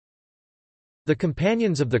The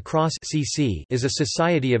Companions of the Cross (CC) is a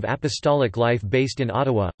society of apostolic life based in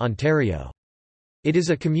Ottawa, Ontario. It is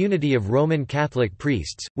a community of Roman Catholic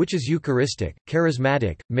priests, which is Eucharistic,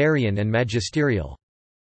 Charismatic, Marian and Magisterial.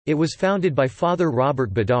 It was founded by Father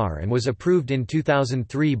Robert Bedard and was approved in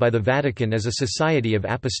 2003 by the Vatican as a Society of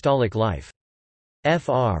Apostolic Life.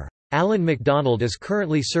 Fr. Alan MacDonald is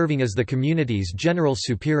currently serving as the community's General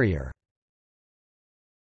Superior.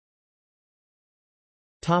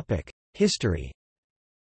 History.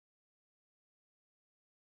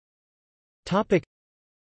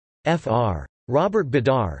 Fr. Robert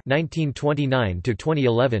Bedard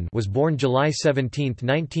 (1929–2011) was born July 17,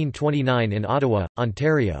 1929 in Ottawa,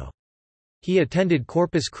 Ontario. He attended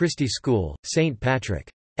Corpus Christi School, St.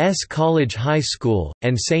 Patrick's College High School,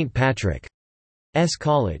 and St. Patrick's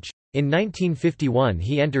College. In 1951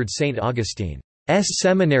 he entered St. Augustine's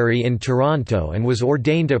Seminary in Toronto and was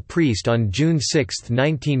ordained a priest on June 6,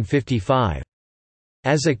 1955.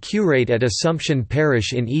 As a curate at Assumption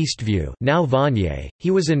Parish in Eastview, now Vanier,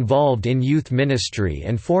 he was involved in youth ministry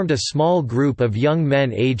and formed a small group of young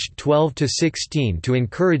men aged 12 to 16 to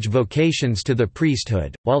encourage vocations to the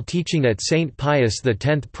priesthood. While teaching at St. Pius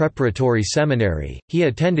X Preparatory Seminary, he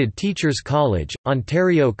attended Teachers College,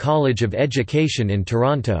 Ontario College of Education in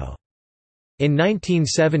Toronto. In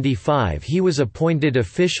 1975 he was appointed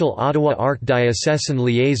official Ottawa Archdiocesan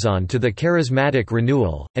liaison to the Charismatic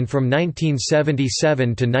Renewal, and from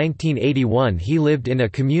 1977 to 1981 he lived in a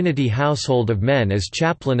community household of men as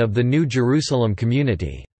chaplain of the New Jerusalem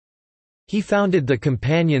community. He founded the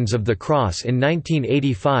Companions of the Cross in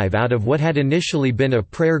 1985 out of what had initially been a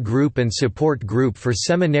prayer group and support group for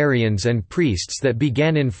seminarians and priests that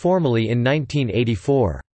began informally in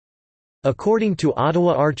 1984. According to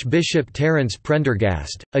Ottawa Archbishop Terence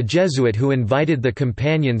Prendergast, a Jesuit who invited the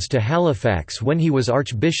Companions to Halifax when he was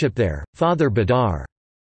archbishop there, Father Bedard's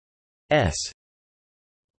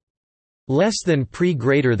less than pre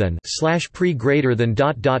greater than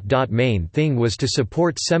main thing was to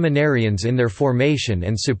support seminarians in their formation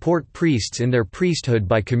and support priests in their priesthood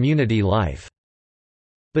by community life.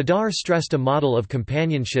 Bedard stressed a model of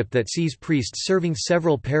companionship that sees priests serving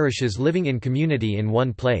several parishes living in community in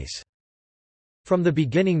one place. From the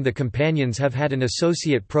beginning the Companions have had an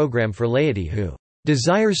associate program for laity who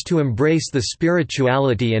desires to embrace the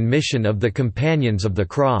spirituality and mission of the Companions of the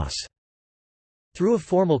Cross, through a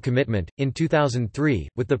formal commitment, in 2003,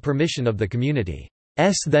 with the permission of the community's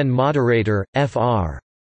then moderator, Fr.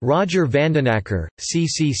 Roger Vandenacker,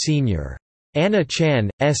 CC Sr. Anna Chan,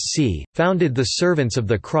 SC, founded the Servants of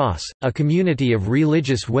the Cross, a community of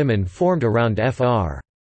religious women formed around Fr.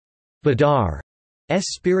 Bedard's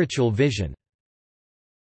spiritual vision.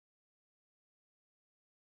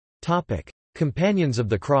 Companions of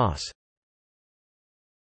the Cross.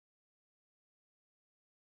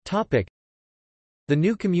 The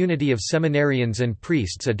new community of seminarians and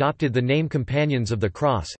priests adopted the name Companions of the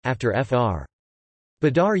Cross, after Fr.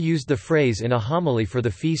 Bedard used the phrase in a homily for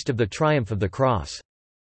the Feast of the Triumph of the Cross.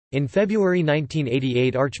 In February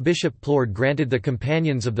 1988 Archbishop Plord granted the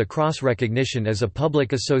Companions of the Cross recognition as a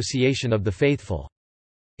public association of the faithful.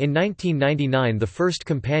 In 1999 the first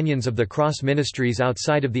Companions of the Cross ministries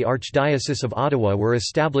outside of the Archdiocese of Ottawa were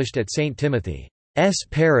established at St. Timothy's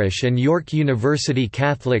Parish and York University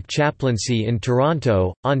Catholic Chaplaincy in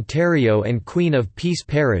Toronto, Ontario and Queen of Peace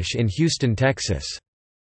Parish in Houston, Texas.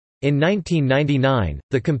 In 1999,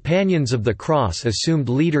 the Companions of the Cross assumed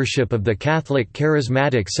leadership of the Catholic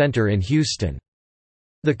Charismatic Center in Houston.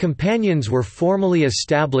 The Companions were formally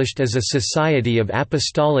established as a Society of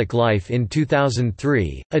Apostolic Life in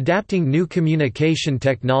 2003, adapting new communication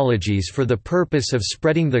technologies for the purpose of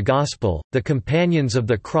spreading the Gospel. The Companions of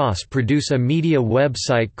the Cross produce a media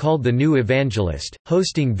website called The New Evangelist,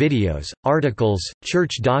 hosting videos, articles,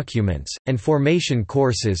 church documents, and formation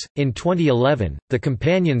courses. In 2011, the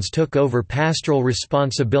Companions took over pastoral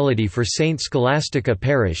responsibility for St. Scholastica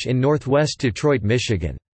Parish in northwest Detroit,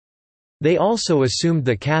 Michigan. They also assumed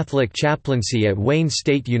the Catholic chaplaincy at Wayne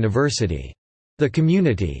State University. The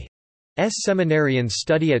community's seminarians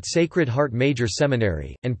study at Sacred Heart Major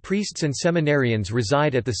Seminary, and priests and seminarians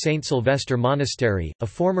reside at the St. Sylvester Monastery, a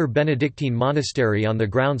former Benedictine monastery on the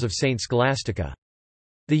grounds of St. Scholastica.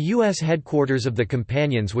 The U.S. headquarters of the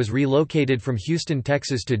Companions was relocated from Houston,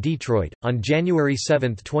 Texas to Detroit. On January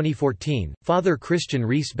 7, 2014, Father Christian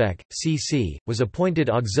Riesbeck, C.C., was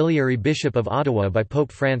appointed Auxiliary Bishop of Ottawa by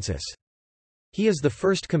Pope Francis. He is the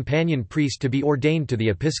first Companion priest to be ordained to the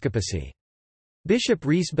episcopacy. Bishop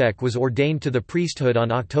Riesbeck was ordained to the priesthood on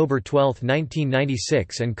October 12,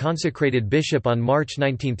 1996 and consecrated bishop on March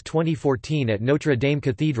 19, 2014 at Notre Dame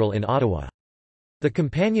Cathedral in Ottawa. The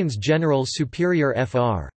Companions General Superior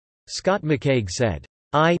Fr. Scott McCaig said,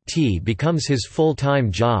 "It becomes his full-time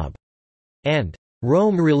job," and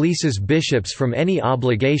 "Rome releases bishops from any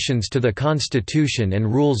obligations to the constitution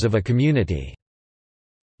and rules of a community."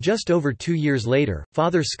 Just over 2 years later,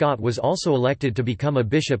 Father Scott was also elected to become a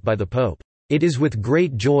bishop by the Pope. "It is with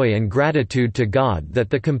great joy and gratitude to God that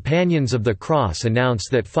the Companions of the Cross announce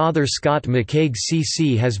that Father Scott McCaig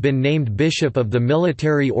CC has been named Bishop of the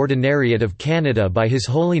Military Ordinariate of Canada by His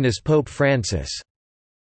Holiness Pope Francis."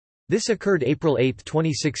 This occurred April 8,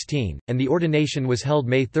 2016, and the ordination was held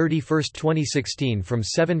May 31, 2016 from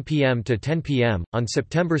 7 p.m. to 10 p.m. On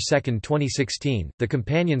September 2, 2016, the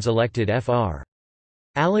Companions elected Fr.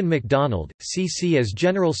 Alan MacDonald, CC as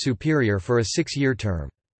General Superior for a 6-year term.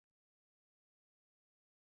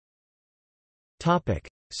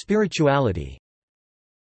 Spirituality.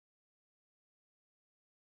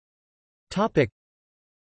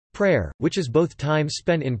 Prayer, which is both time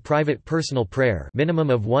spent in private personal prayer, minimum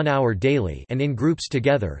of 1 hour daily, and in groups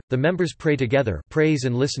together. The members pray together, praise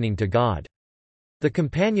and listening to God. The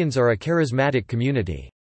Companions are a charismatic community.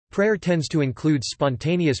 Prayer tends to include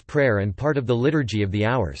spontaneous prayer and part of the Liturgy of the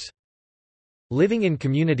Hours. Living in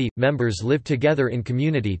community – members live together in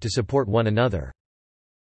community to support one another.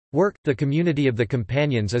 Work – the community of the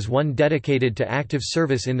Companions is one dedicated to active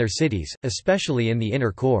service in their cities, especially in the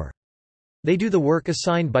inner core. They do the work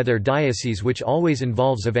assigned by their diocese, which always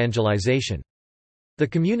involves evangelization. The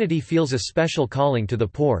community feels a special calling to the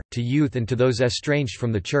poor, to youth and to those estranged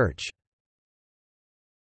from the Church.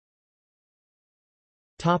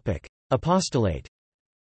 Apostolate.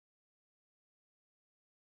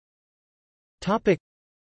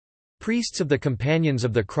 Priests of the Companions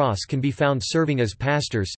of the Cross can be found serving as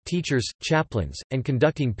pastors, teachers, chaplains, and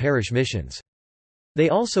conducting parish missions. They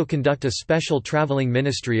also conduct a special traveling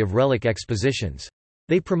ministry of relic expositions.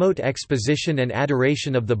 They promote exposition and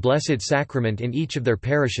adoration of the Blessed Sacrament in each of their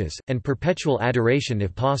parishes, and perpetual adoration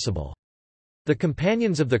if possible. The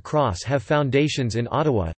Companions of the Cross have foundations in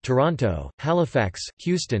Ottawa, Toronto, Halifax,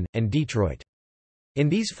 Houston, and Detroit. In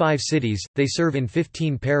these 5 cities, they serve in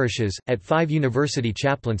 15 parishes, at 5 university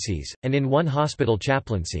chaplaincies, and in 1 hospital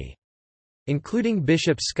chaplaincy. Including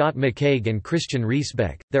Bishop Scott McCaig and Christian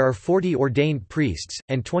Riesbeck, there are 40 ordained priests,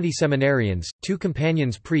 and 20 seminarians. 2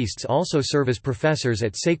 Companions priests also serve as professors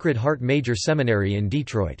at Sacred Heart Major Seminary in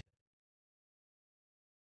Detroit.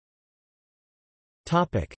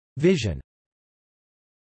 Vision.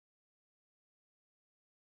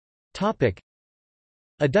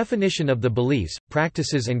 A definition of the beliefs,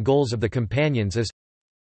 practices and goals of the Companions is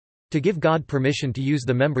to give God permission to use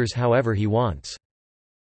the members however He wants.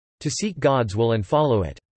 To seek God's will and follow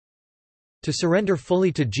it. To surrender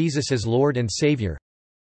fully to Jesus as Lord and Savior.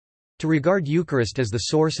 To regard Eucharist as the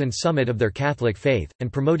source and summit of their Catholic faith,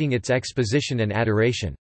 and promoting its exposition and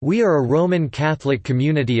adoration. We are a Roman Catholic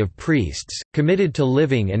community of priests, committed to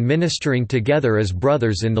living and ministering together as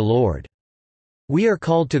brothers in the Lord. We are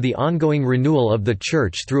called to the ongoing renewal of the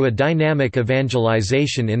Church through a dynamic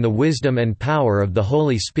evangelization in the wisdom and power of the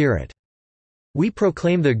Holy Spirit. We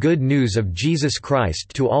proclaim the good news of Jesus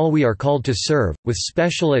Christ to all we are called to serve, with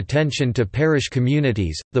special attention to parish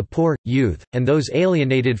communities, the poor, youth, and those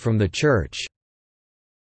alienated from the Church."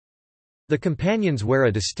 The Companions wear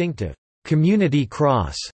a distinctive community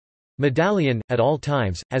cross medallion, at all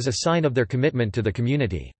times, as a sign of their commitment to the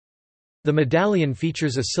community. The medallion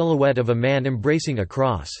features a silhouette of a man embracing a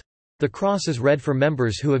cross. The cross is red for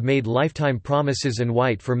members who have made lifetime promises and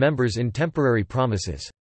white for members in temporary promises.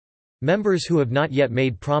 Members who have not yet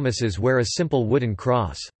made promises wear a simple wooden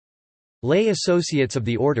cross. Lay associates of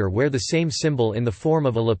the order wear the same symbol in the form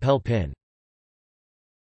of a lapel pin.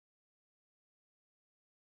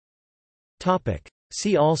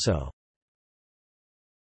 See also: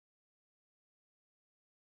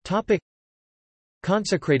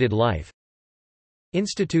 Consecrated life,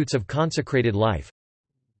 Institutes of Consecrated Life,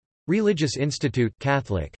 Religious Institute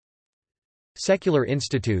Catholic, Secular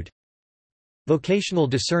Institute, Vocational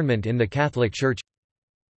discernment in the Catholic Church.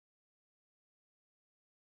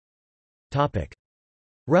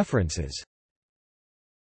 References.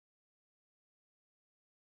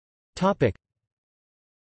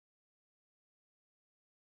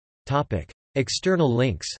 External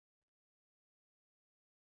links.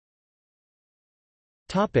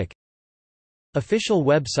 Official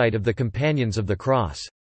website of the Companions of the Cross